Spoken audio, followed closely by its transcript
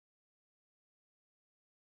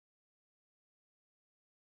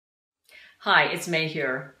Hi, it's May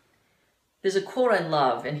here. There's a quote I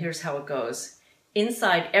love, and here's how it goes.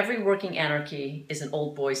 Inside every working anarchy is an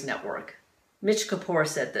old boys network. Mitch Kapor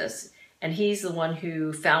said this, and he's the one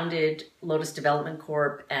who founded Lotus Development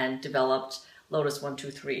Corp and developed Lotus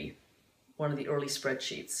 123, one of the early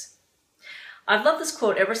spreadsheets. I've loved this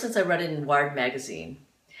quote ever since I read it in Wired magazine.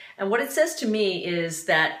 And what it says to me is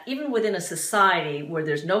that even within a society where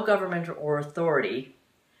there's no government or authority,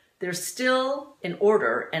 there's still an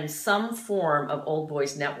order and some form of old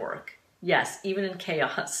boys network. Yes, even in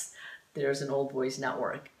chaos, there's an old boys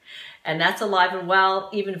network. And that's alive and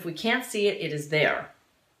well. Even if we can't see it, it is there.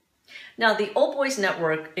 Now, the old boys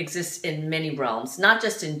network exists in many realms, not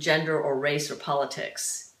just in gender or race or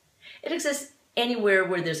politics. It exists anywhere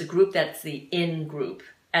where there's a group that's the in group,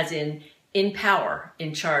 as in power,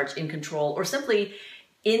 in charge, in control, or simply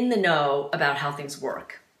in the know about how things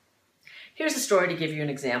work. Here's a story to give you an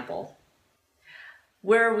example.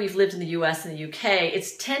 Where we've lived in the US and the UK,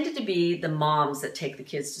 it's tended to be the moms that take the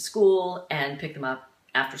kids to school and pick them up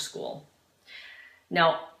after school.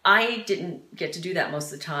 Now, I didn't get to do that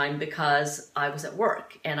most of the time because I was at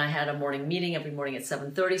work and I had a morning meeting every morning at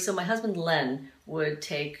 7:30. So my husband, Len, would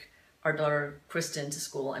take our daughter, Kristen, to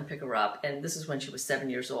school and pick her up. And this is when she was 7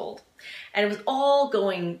 years old. And it was all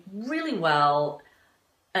going really well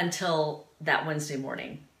until that Wednesday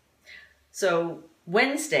morning. So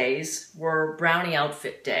Wednesdays were brownie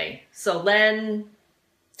outfit day. So Len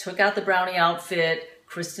took out the brownie outfit,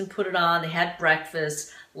 Kristen put it on, they had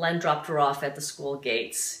breakfast, Len dropped her off at the school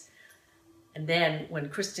gates. And then when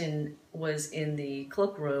Kristen was in the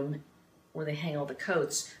cloakroom where they hang all the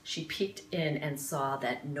coats, she peeked in and saw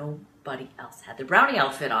that nobody else had the brownie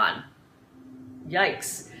outfit on.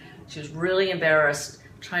 Yikes. She was really embarrassed,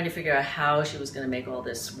 trying to figure out how she was going to make all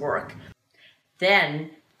this work.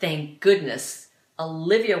 Then, thank goodness,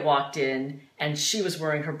 Olivia walked in and she was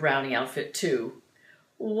wearing her brownie outfit too.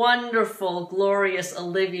 Wonderful, glorious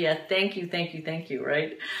Olivia. Thank you, thank you, thank you,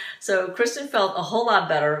 right? So Kristen felt a whole lot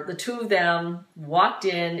better. The two of them walked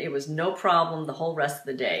in. It was no problem the whole rest of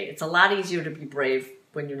the day. It's a lot easier to be brave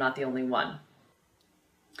when you're not the only one.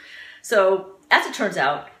 So as it turns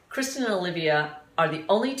out, Kristen and Olivia are the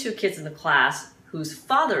only two kids in the class whose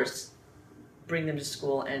fathers bring them to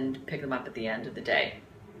school and pick them up at the end of the day.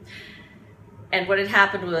 And what had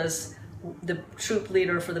happened was the troop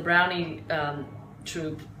leader for the brownie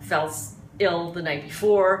troop fell ill the night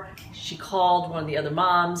before. She called one of the other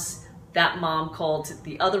moms. That mom called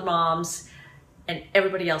the other moms, and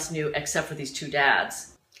everybody else knew except for these two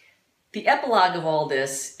dads. The epilogue of all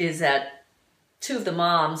this is that two of the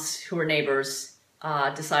moms, who were neighbors,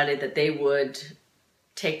 decided that they would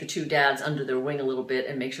take the two dads under their wing a little bit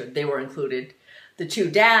and make sure they were included. The two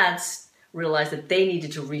dads realized that they needed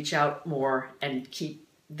to reach out more and keep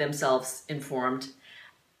themselves informed.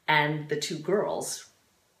 And the two girls,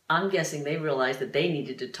 I'm guessing they realized that they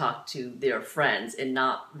needed to talk to their friends and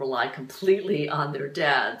not rely completely on their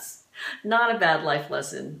dads. Not a bad life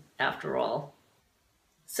lesson, after all.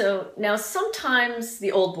 So now sometimes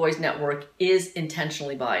the old boys network is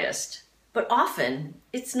intentionally biased, but often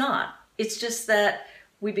it's not. It's just that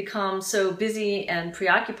we become so busy and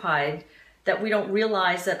preoccupied that we don't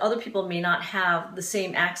realize that other people may not have the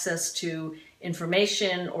same access to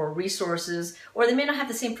information or resources, or they may not have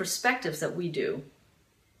the same perspectives that we do.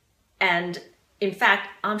 And in fact,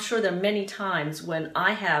 I'm sure there are many times when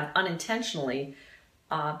I have unintentionally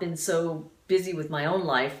been so busy with my own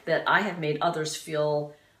life that I have made others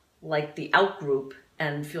feel like the out group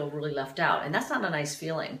and feel really left out. And that's not a nice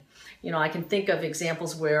feeling. You know, I can think of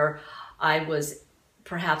examples where I was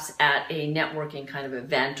perhaps at a networking kind of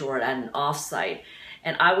event or at an offsite,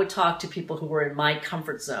 and I would talk to people who were in my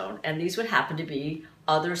comfort zone, and these would happen to be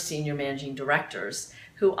other senior managing directors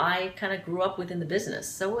who I kind of grew up with in the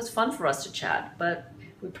business. So it was fun for us to chat, but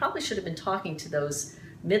we probably should have been talking to those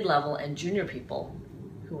mid-level and junior people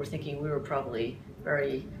who were thinking we were probably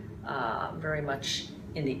very much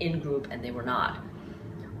in the in-group and they were not.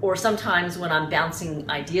 Or sometimes when I'm bouncing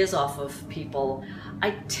ideas off of people,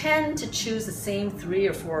 I tend to choose the same 3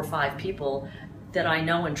 or 4 or 5 people that I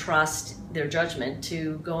know and trust their judgment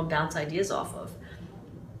to go and bounce ideas off of.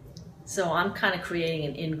 So I'm kind of creating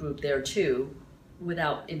an in-group there too,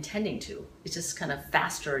 without intending to. It's just kind of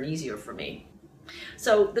faster and easier for me.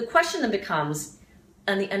 So the question then becomes,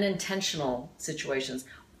 in the unintentional situations,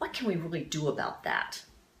 what can we really do about that?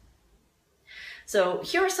 So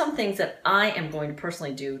here are some things that I am going to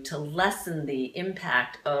personally do to lessen the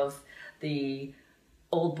impact of the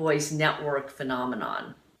old boys network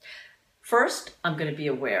phenomenon. First, I'm going to be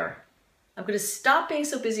aware. I'm going to stop being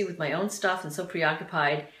so busy with my own stuff and so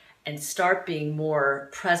preoccupied and start being more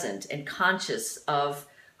present and conscious of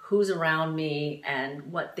who's around me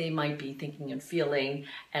and what they might be thinking and feeling,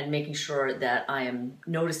 and making sure that I am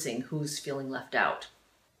noticing who's feeling left out.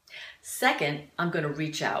 Second, I'm going to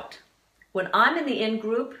reach out. When I'm in the in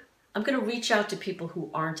group, I'm going to reach out to people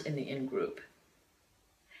who aren't in the in group.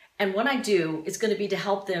 And what I do is going to be to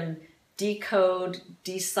help them decode,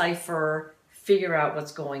 decipher, figure out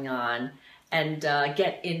what's going on, and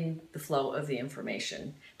get in the flow of the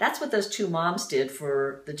information. That's what those two moms did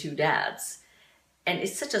for the two dads. And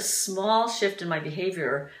it's such a small shift in my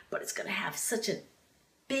behavior, but it's going to have such a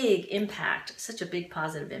big impact, such a big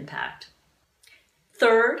positive impact.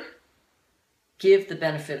 Third, give the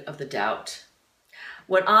benefit of the doubt.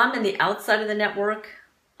 When I'm in the outside of the network,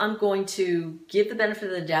 I'm going to give the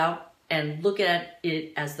benefit of the doubt and look at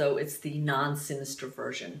it as though it's the non-sinister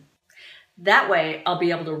version. That way, I'll be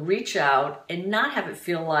able to reach out and not have it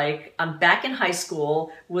feel like I'm back in high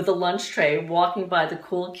school with a lunch tray, walking by the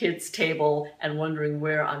cool kids' table and wondering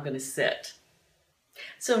where I'm going to sit.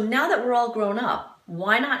 So now that we're all grown up,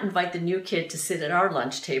 why not invite the new kid to sit at our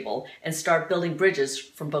lunch table and start building bridges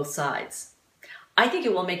from both sides? I think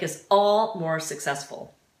it will make us all more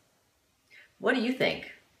successful. What do you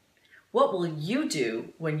think? What will you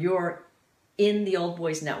do when you're in the Old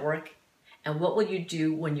Boys Network? And what will you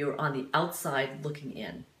do when you're on the outside looking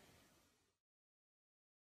in?